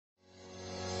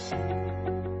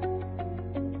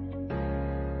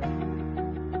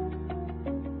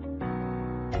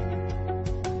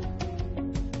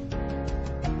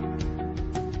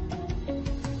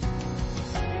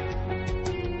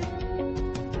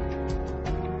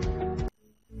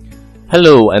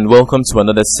Hello and welcome to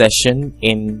another session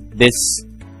in this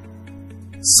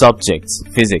subject,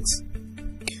 physics.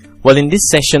 Well, in this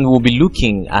session we'll be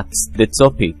looking at the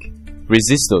topic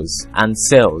resistors and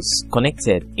cells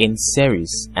connected in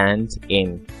series and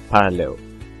in parallel.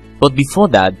 But before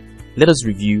that, let us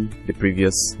review the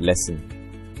previous lesson.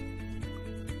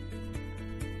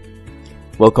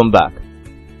 Welcome back.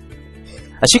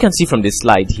 As you can see from the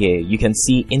slide here, you can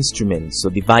see instruments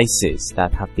or devices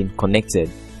that have been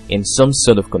connected in some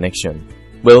sort of connection.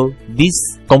 Well,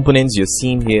 these components you're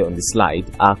seeing here on the slide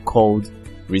are called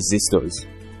resistors.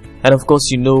 And of course,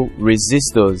 you know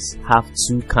resistors have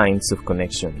two kinds of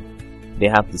connection. They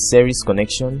have the series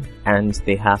connection and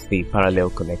they have the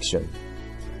parallel connection.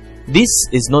 This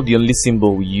is not the only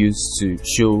symbol we use to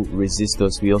show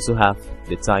resistors. We also have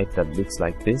the type that looks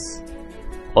like this.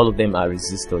 All of them are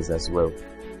resistors as well.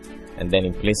 And then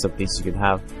in place of this, you could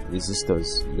have resistors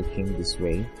looking this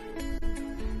way.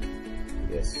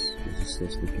 Yes,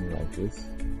 resistors looking like this.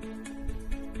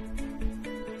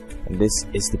 And this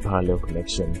is the parallel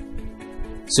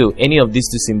connection. So any of these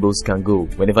two symbols can go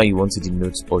whenever you want to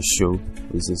denote or show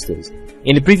resistors.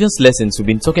 In the previous lessons, we've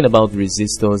been talking about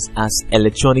resistors as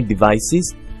electronic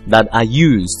devices that are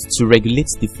used to regulate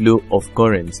the flow of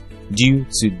current due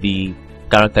to the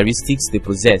characteristics they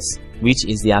possess, which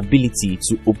is the ability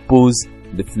to oppose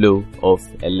the flow of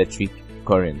electric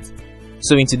current.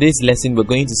 So in today's lesson, we're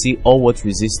going to see all what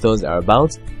resistors are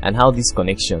about and how these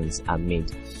connections are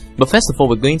made. But first of all,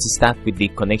 we're going to start with the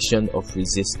connection of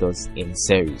resistors in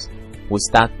series. We'll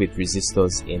start with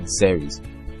resistors in series.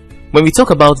 When we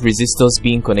talk about resistors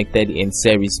being connected in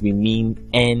series, we mean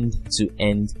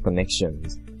end-to-end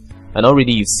connections. And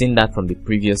already you've seen that from the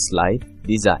previous slide.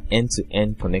 These are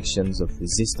end-to-end connections of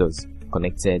resistors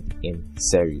connected in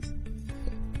series.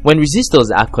 When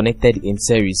resistors are connected in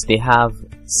series, they have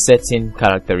certain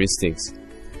characteristics.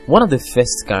 One of the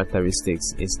first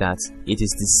characteristics is that it is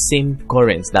the same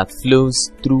current that flows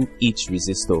through each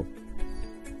resistor.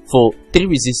 For three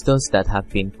resistors that have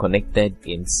been connected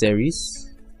in series,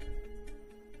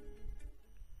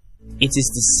 it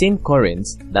is the same current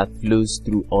that flows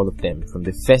through all of them from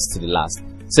the first to the last.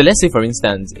 So let's say for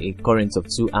instance a current of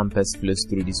 2 amperes flows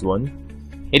through this one.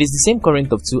 It is the same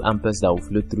current of 2 amperes that will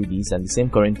flow through this, and the same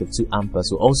current of 2 amperes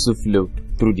will also flow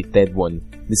through the third one.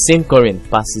 The same current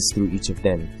passes through each of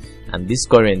them, and this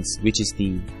current, which is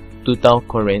the total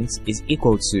current, is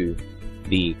equal to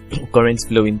the current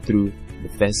flowing through the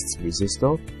first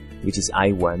resistor, which is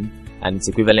I1, and it's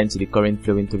equivalent to the current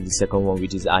flowing through the second one,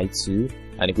 which is I2,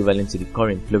 and equivalent to the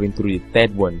current flowing through the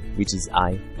third one, which is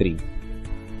I3.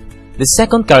 The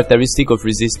second characteristic of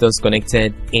resistors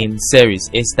connected in series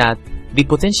is that the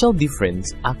potential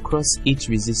difference across each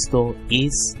resistor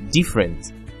is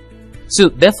different. So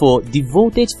therefore, the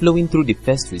voltage flowing through the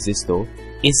first resistor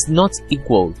is not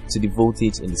equal to the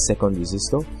voltage in the second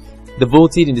resistor. The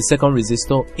voltage in the second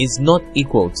resistor is not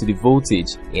equal to the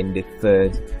voltage in the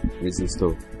third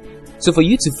resistor. So for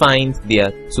you to find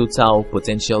their total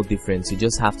potential difference, you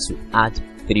just have to add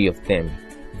 3 of them.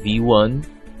 V1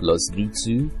 plus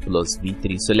V2 plus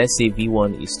V3. So let's say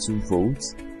V1 is 2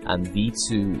 volts and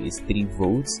V2 is 3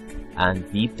 volts and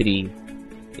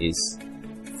V3 is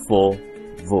 4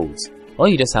 volts. All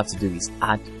you just have to do is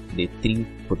add the 3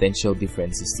 potential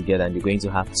differences together, and you're going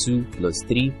to have 2 plus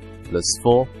 3 plus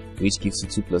 4, which gives you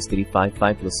 2 plus 3, 5,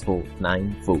 5 plus 4,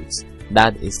 9 volts.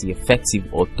 That is the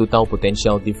effective or total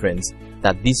potential difference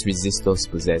that these resistors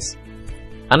possess.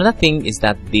 Another thing is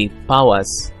that the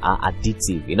powers are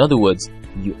additive. In other words,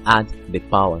 you add the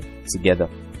power together.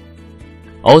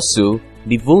 Also,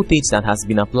 the voltage that has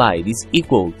been applied is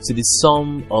equal to the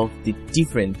sum of the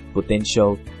different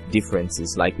potential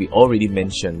differences, like we already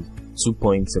mentioned 2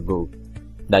 points ago,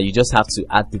 that you just have to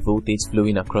add the voltage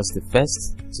flowing across the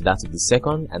first to that of the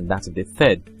second and that of the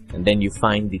third, and then you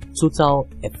find the total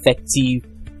effective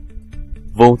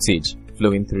voltage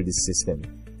flowing through the system.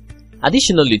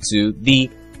 Additionally to the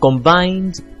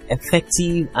combined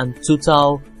effective and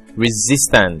total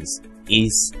resistance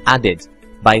is added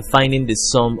by finding the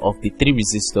sum of the 3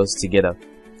 resistors together.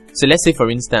 So let's say for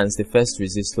instance the first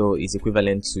resistor is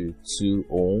equivalent to 2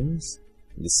 ohms,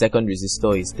 the second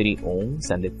resistor is 3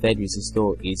 ohms, and the third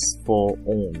resistor is 4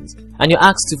 ohms. And you're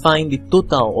asked to find the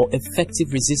total or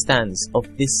effective resistance of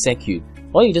this circuit.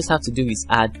 All you just have to do is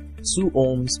add 2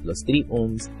 ohms plus 3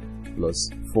 ohms plus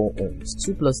 4 ohms.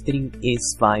 2 plus 3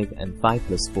 is 5 and 5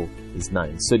 plus 4 is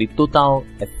 9. So the total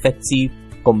effective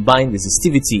combined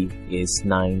resistivity is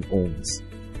 9 ohms.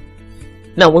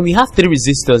 Now, when we have 3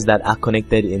 resistors that are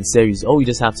connected in series, all we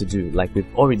just have to do, like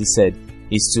we've already said,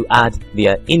 is to add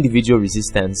their individual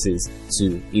resistances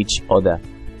to each other.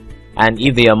 And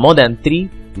if they are more than 3,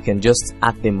 you can just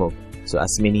add them up, so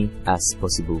as many as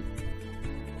possible.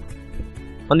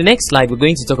 On the next slide, we're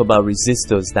going to talk about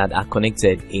resistors that are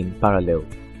connected in parallel.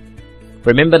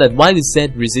 Remember that while we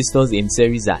said resistors in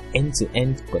series are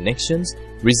end-to-end connections,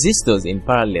 resistors in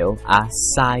parallel are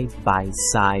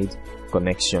side-by-side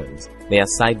connections. They are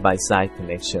side-by-side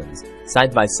connections.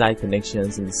 Side-by-side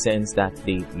connections in the sense that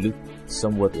they look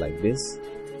somewhat like this.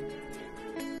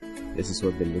 This is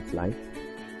what they look like.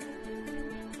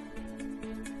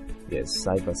 Yes,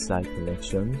 side-by-side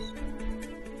connections.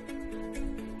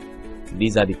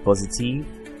 These are the positive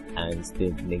and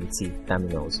the negative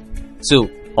terminals. So,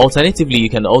 alternatively, you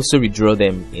can also redraw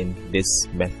them in this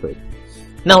method.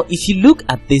 Now, if you look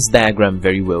at this diagram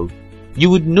very well, you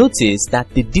would notice that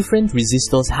the different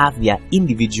resistors have their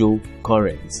individual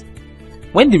currents.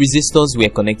 When the resistors were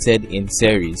connected in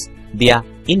series, their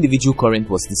individual current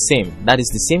was the same. That is,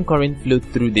 the same current flowed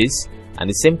through this, and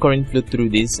the same current flowed through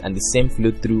this, and the same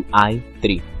flowed through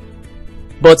I3.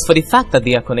 But for the fact that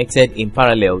they are connected in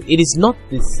parallel, it is not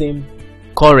the same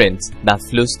current that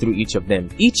flows through each of them.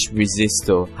 Each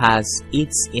resistor has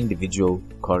its individual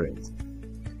current.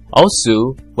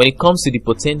 Also, when it comes to the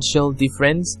potential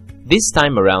difference, this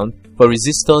time around, for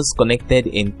resistors connected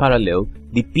in parallel,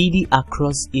 the PD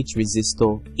across each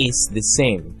resistor is the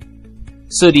same.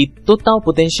 So the total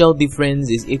potential difference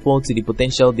is equal to the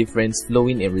potential difference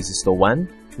flowing in resistor 1,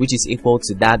 which is equal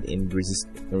to that in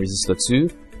resistor 2,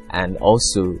 and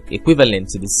also equivalent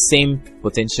to the same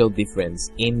potential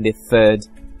difference in the third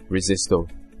resistor.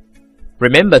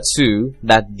 Remember too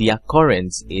that their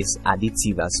current is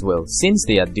additive as well. Since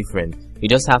they are different, you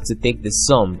just have to take the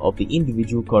sum of the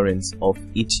individual currents of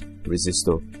each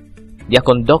resistor. Their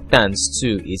conductance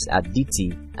too is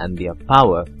additive, and their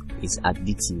power is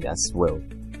additive as well.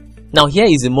 Now here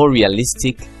is a more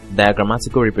realistic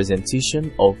diagrammatical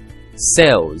representation of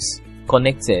cells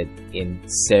connected in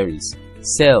series.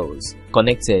 Cells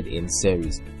connected in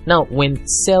series. Now when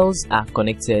cells are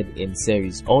connected in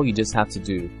series, all you just have to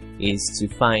do is to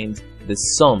find the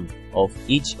sum of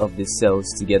each of the cells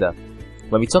together.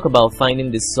 When we talk about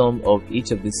finding the sum of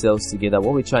each of the cells together,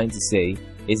 what we're trying to say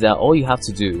is that all you have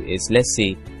to do is, let's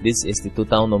say this is the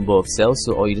total number of cells,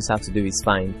 so all you just have to do is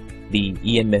find the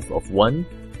EMF of 1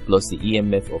 plus the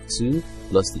EMF of 2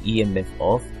 plus the EMF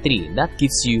of 3. That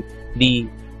gives you the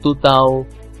total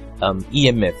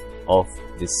EMF of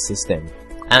the system.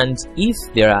 And if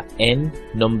there are n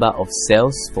number of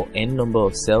cells, for n number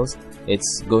of cells,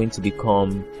 it's going to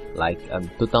become like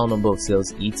total number of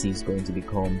cells ET is going to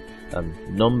become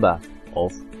number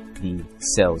of the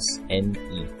cells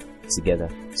NE together.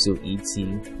 So ET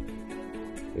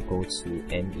equal to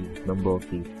NE, number of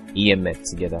the EMF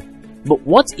together. But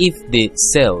what if the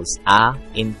cells are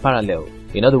in parallel?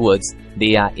 In other words,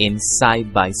 they are in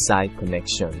side-by-side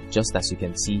connection, just as you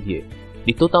can see here.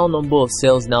 The total number of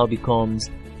cells now becomes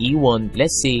E1.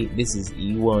 Let's say this is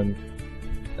E1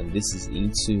 and this is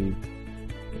E2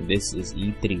 and this is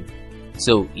E3.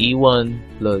 So E1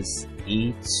 plus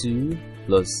E2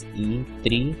 plus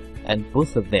E3, and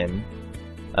both of them,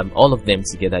 all of them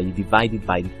together, you divide it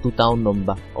by the total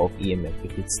number of EMF.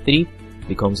 If it's 3, it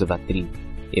becomes over 3.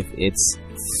 If it's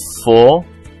 4,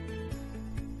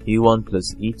 E1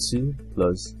 plus E2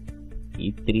 plus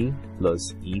E3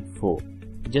 plus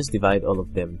E4. Just divide all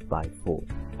of them by 4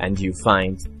 and you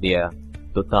find their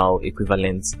total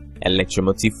equivalent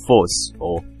electromotive force,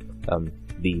 or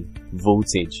the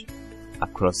voltage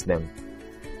across them.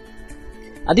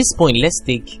 At this point, let's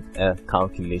take a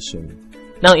calculation.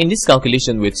 Now in this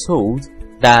calculation, we're told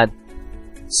that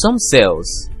some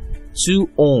cells, 2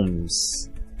 ohms,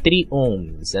 3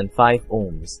 ohms and 5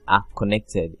 ohms are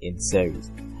connected in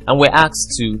series, and we're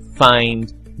asked to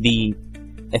find the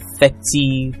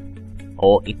effective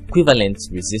or equivalent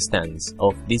resistance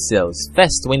of these cells,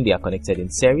 first when they are connected in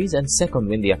series, and second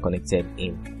when they are connected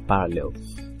in parallel.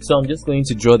 So I'm just going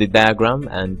to draw the diagram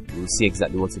and we'll see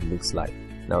exactly what it looks like.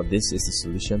 Now this is the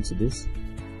solution to this.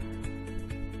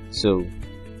 So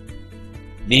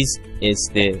this is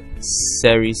the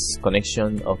series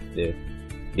connection of the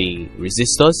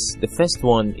resistors. The first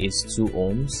one is 2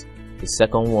 ohms, the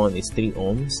second one is 3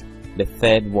 ohms, the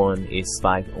third one is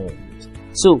 5 ohms.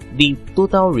 So the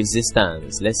total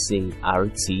resistance, let's say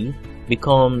RT,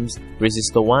 becomes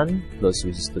resistor 1 plus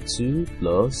resistor 2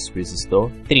 plus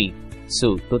resistor 3.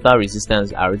 So total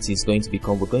resistance RT is going to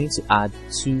become, we're going to add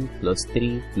 2 plus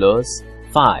 3 plus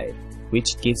 5,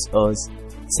 which gives us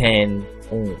 10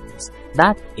 ohms.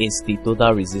 That is the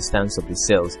total resistance of the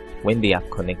cells when they are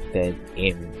connected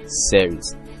in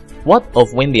series. What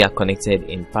of when they are connected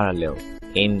in parallel?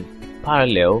 In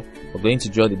parallel, we're going to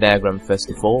draw the diagram first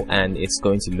of all, and it's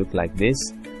going to look like this.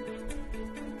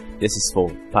 This is for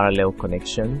parallel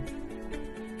connection.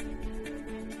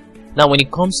 Now, when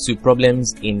it comes to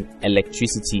problems in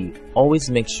electricity,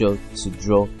 always make sure to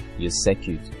draw your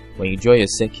circuit. When you draw your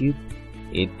circuit,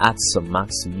 it adds some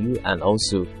marks to you and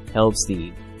also helps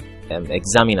the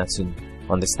examiner to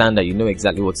understand that you know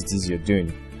exactly what it is you're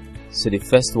doing. So the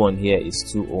first one here is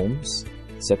 2 ohms,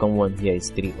 second one here is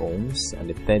 3 ohms, and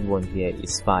the third one here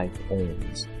is 5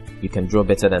 ohms. You can draw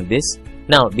better than this.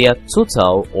 Now, their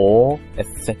total or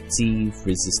effective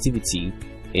resistivity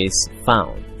is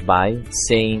found by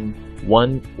saying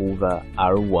 1 over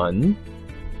R1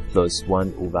 plus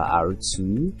 1 over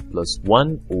R2 plus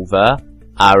 1 over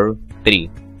R3.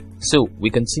 So we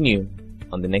continue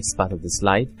on the next part of the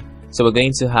slide. So we're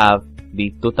going to have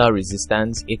the total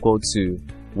resistance equal to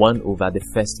 1 over the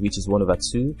first, which is 1 over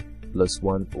 2 plus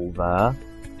 1 over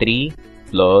 3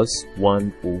 plus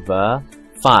 1 over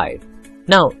 5.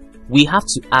 Now, we have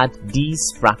to add these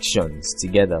fractions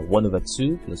together, 1 over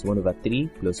 2 plus 1 over 3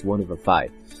 plus 1 over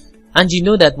 5. And you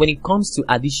know that when it comes to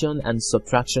addition and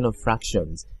subtraction of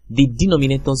fractions, the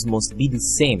denominators must be the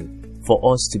same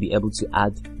for us to be able to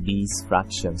add these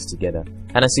fractions together.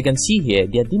 And as you can see here,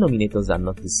 their denominators are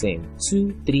not the same.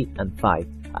 2, 3, and 5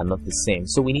 are not the same.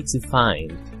 So we need to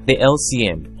find the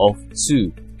LCM of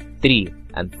 2, 3,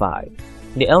 and 5.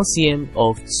 The LCM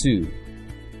of 2,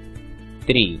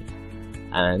 3,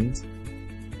 and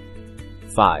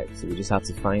 5. So we just have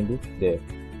to find it there.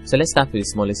 So let's start with the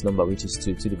smallest number, which is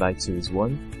 2. 2 divided 2 is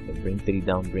 1. Then bring 3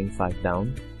 down, bring 5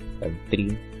 down. And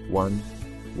 3, 1,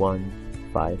 1,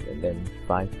 5, and then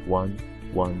 5, 1,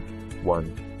 1,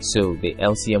 1. So the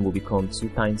LCM will become 2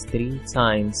 times 3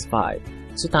 times 5.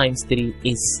 2 times 3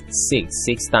 is 6.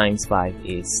 6 times 5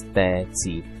 is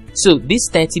 30. So this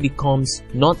 30 becomes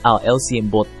not our LCM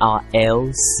but our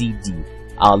LCD,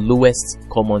 our lowest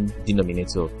common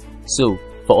denominator. So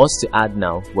for us to add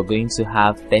now, we're going to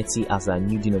have 30 as our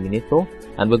new denominator,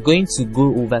 and we're going to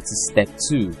go over to step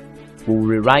 2. We'll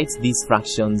rewrite these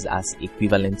fractions as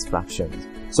equivalent fractions.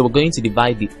 So we're going to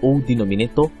divide the old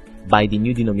denominator by the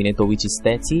new denominator, which is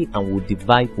 30, and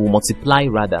we'll multiply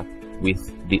rather with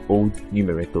the old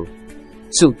numerator.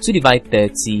 So 2 divided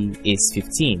 30 is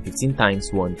 15. 15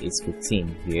 times 1 is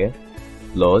 15 here,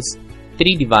 plus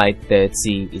 3 divided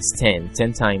 30 is 10.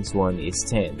 10 times 1 is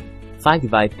 10. 5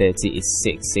 divided 30 is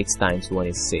 6. 6 times 1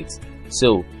 is 6.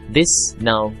 So this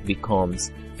now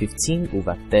becomes 15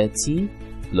 over 30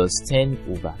 plus 10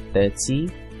 over 30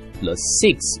 plus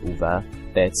 6 over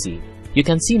 30. You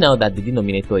can see now that the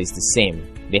denominator is the same.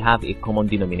 They have a common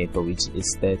denominator, which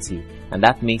is 30, and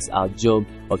that makes our job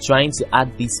of trying to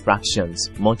add these fractions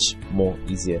much more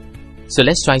easier. So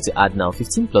let's try to add now.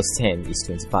 15 plus 10 is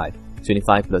 25.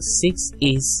 25 plus 6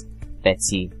 is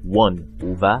 31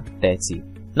 over 30.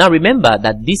 Now remember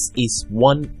that this is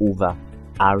 1 over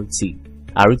RT,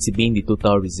 RT being the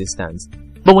total resistance.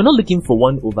 But we're not looking for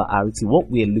 1 over RT. What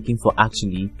we are looking for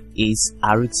actually is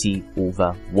RT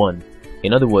over 1.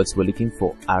 In other words, we're looking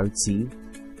for RT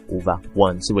over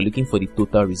 1. So we're looking for the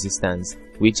total resistance,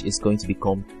 which is going to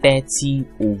become 30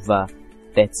 over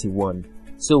 31.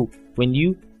 So when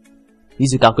you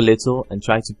use your calculator and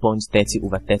try to punch 30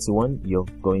 over 31, you're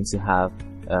going to have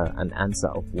an answer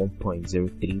of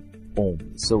 1.03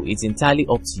 ohms. So it's entirely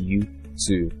up to you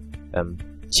to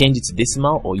change it to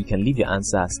decimal, or you can leave your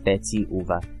answer as 30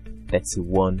 over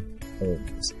 31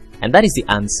 ohms. And that is the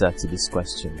answer to this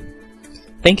question.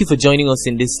 Thank you for joining us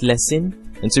in this lesson.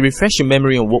 And to refresh your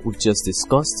memory on what we've just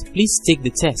discussed, please take the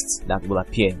tests that will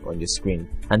appear on your screen.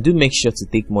 And do make sure to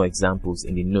take more examples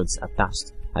in the notes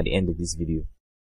attached at the end of this video.